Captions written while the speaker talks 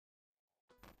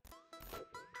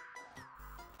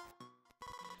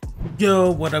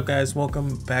Yo, what up guys,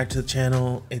 welcome back to the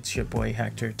channel. It's your boy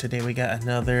Hector. Today we got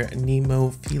another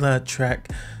Nemophila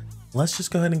track. Let's just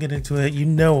go ahead and get into it. You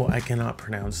know I cannot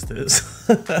pronounce this.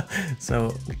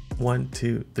 So 1,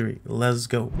 2, 3, let's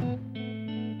go.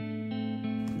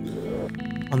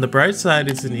 On the bright side,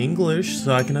 it's in English,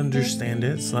 so I can understand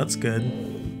it, so that's good.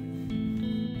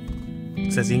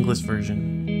 It says English version.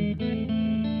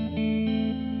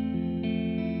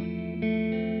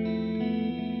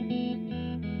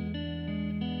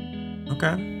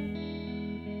 Okay.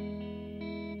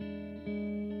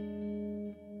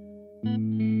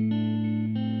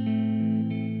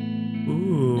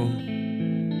 Ooh.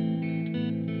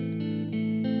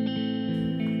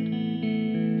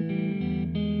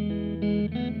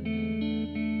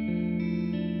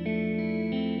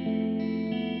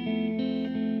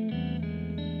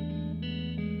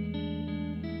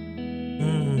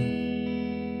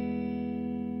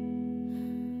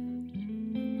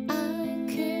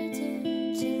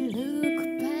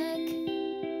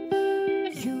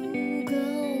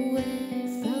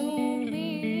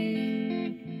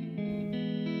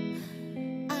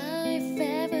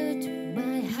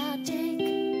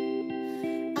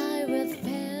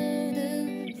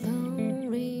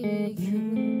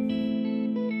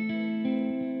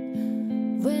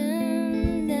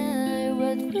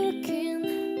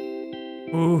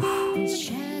 Ooh.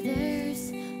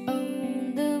 Shadows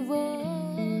on the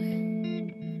wall,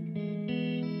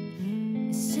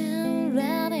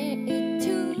 surrounding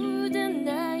into the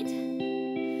night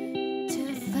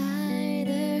to find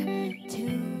her to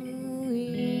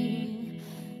win.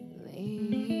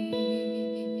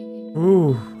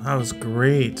 Ooh, that was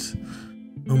great.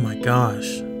 Oh my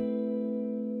gosh.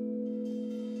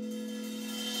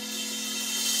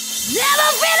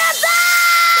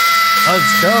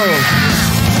 Let's go.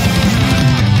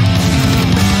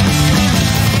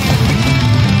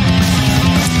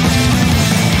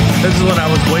 This is what I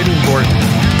was waiting for.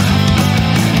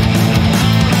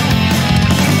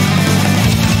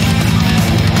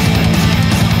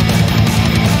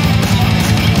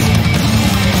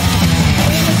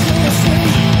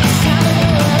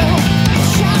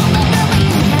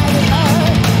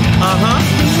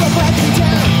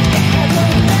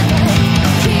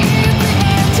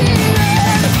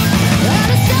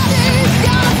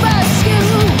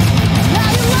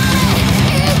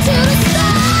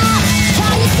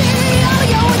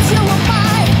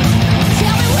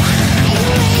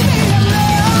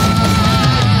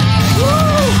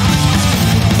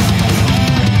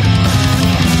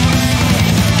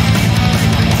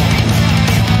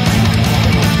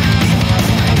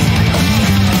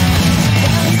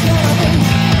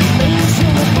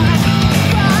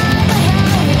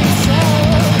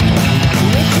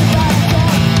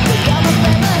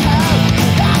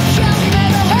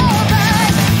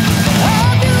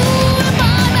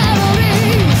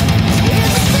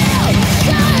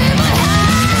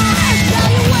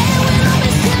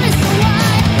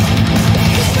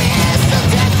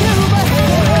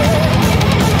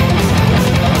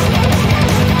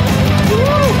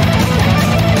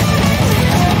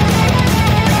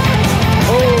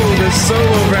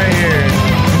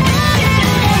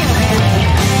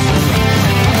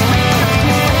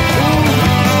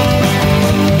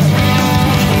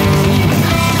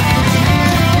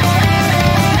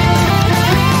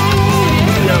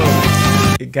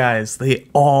 Guys, they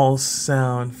all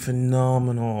sound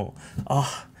phenomenal.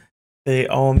 Oh, they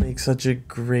all make such a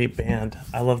great band.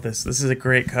 I love this. This is a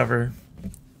great cover.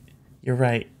 You're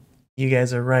right. You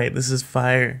guys are right. This is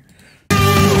fire.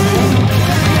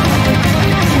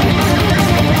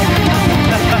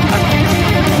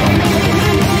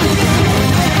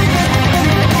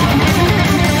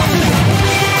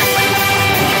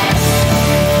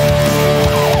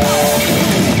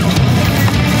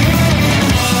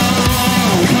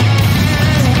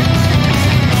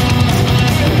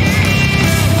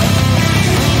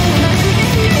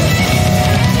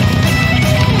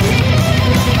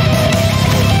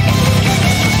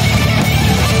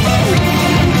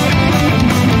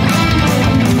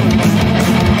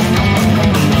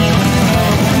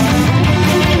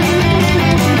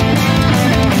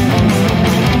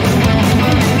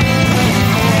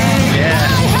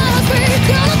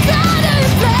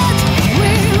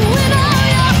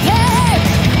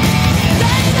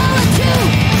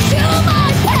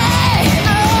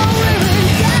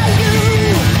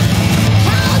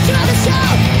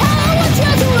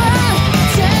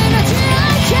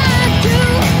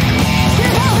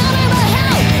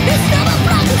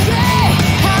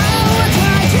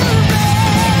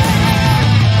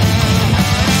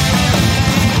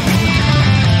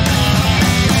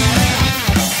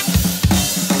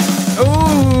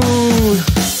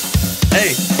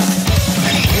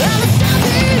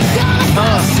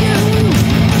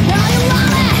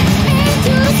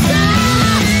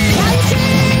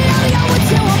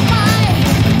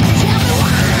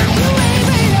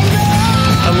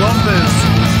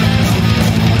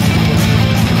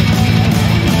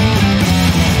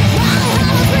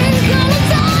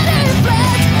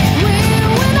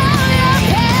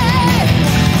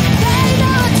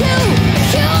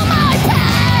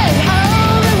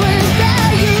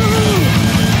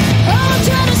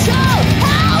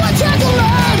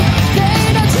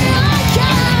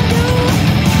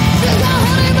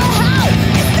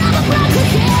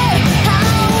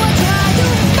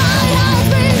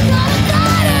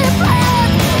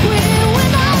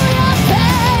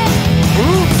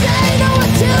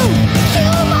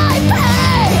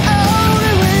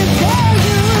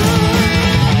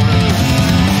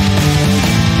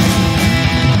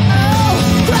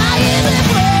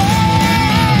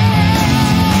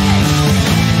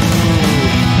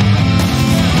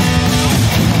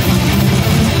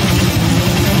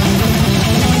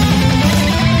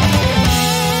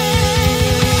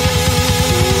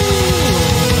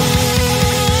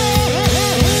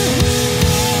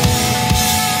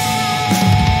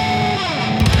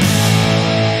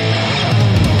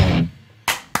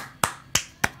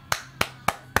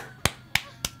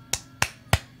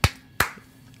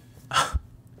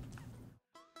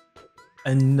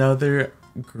 Another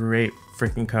great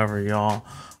freaking cover, y'all.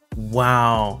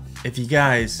 Wow. If you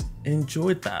guys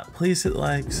enjoyed that, please hit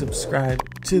like, subscribe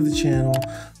to the channel,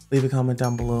 leave a comment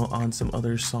down below on some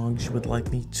other songs you would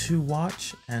like me to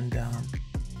watch, and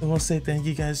I want to say thank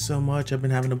you guys so much. I've been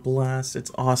having a blast.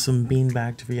 It's awesome being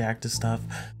back to react to stuff,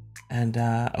 and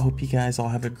I hope you guys all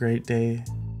have a great day.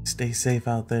 Stay safe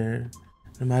out there,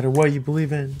 no matter what you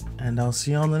believe in, and I'll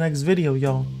see you on the next video,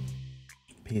 y'all.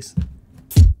 Peace.